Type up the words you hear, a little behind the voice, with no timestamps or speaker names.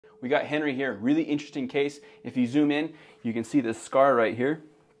We got Henry here, really interesting case. If you zoom in, you can see this scar right here.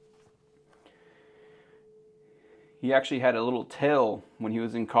 He actually had a little tail when he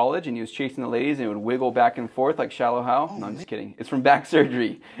was in college and he was chasing the ladies and it would wiggle back and forth like Shallow Hal. Oh, no, I'm just kidding. It's from back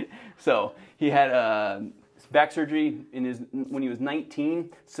surgery. So he had back surgery when he was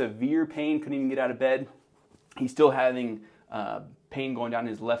 19, severe pain, couldn't even get out of bed. He's still having pain going down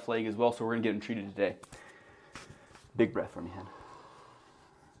his left leg as well, so we're gonna get him treated today. Big breath for me, Hen.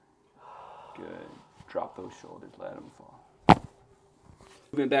 Good. Drop those shoulders, let them fall.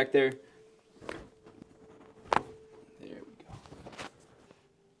 Movement back there. There we go.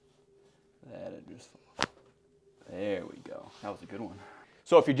 Let it just fall. There we go. That was a good one.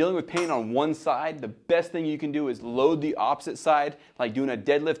 So if you're dealing with pain on one side, the best thing you can do is load the opposite side, like doing a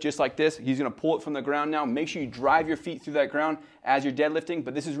deadlift just like this. He's gonna pull it from the ground now. Make sure you drive your feet through that ground as you're deadlifting,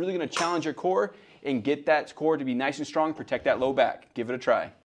 but this is really gonna challenge your core and get that core to be nice and strong, protect that low back. Give it a try.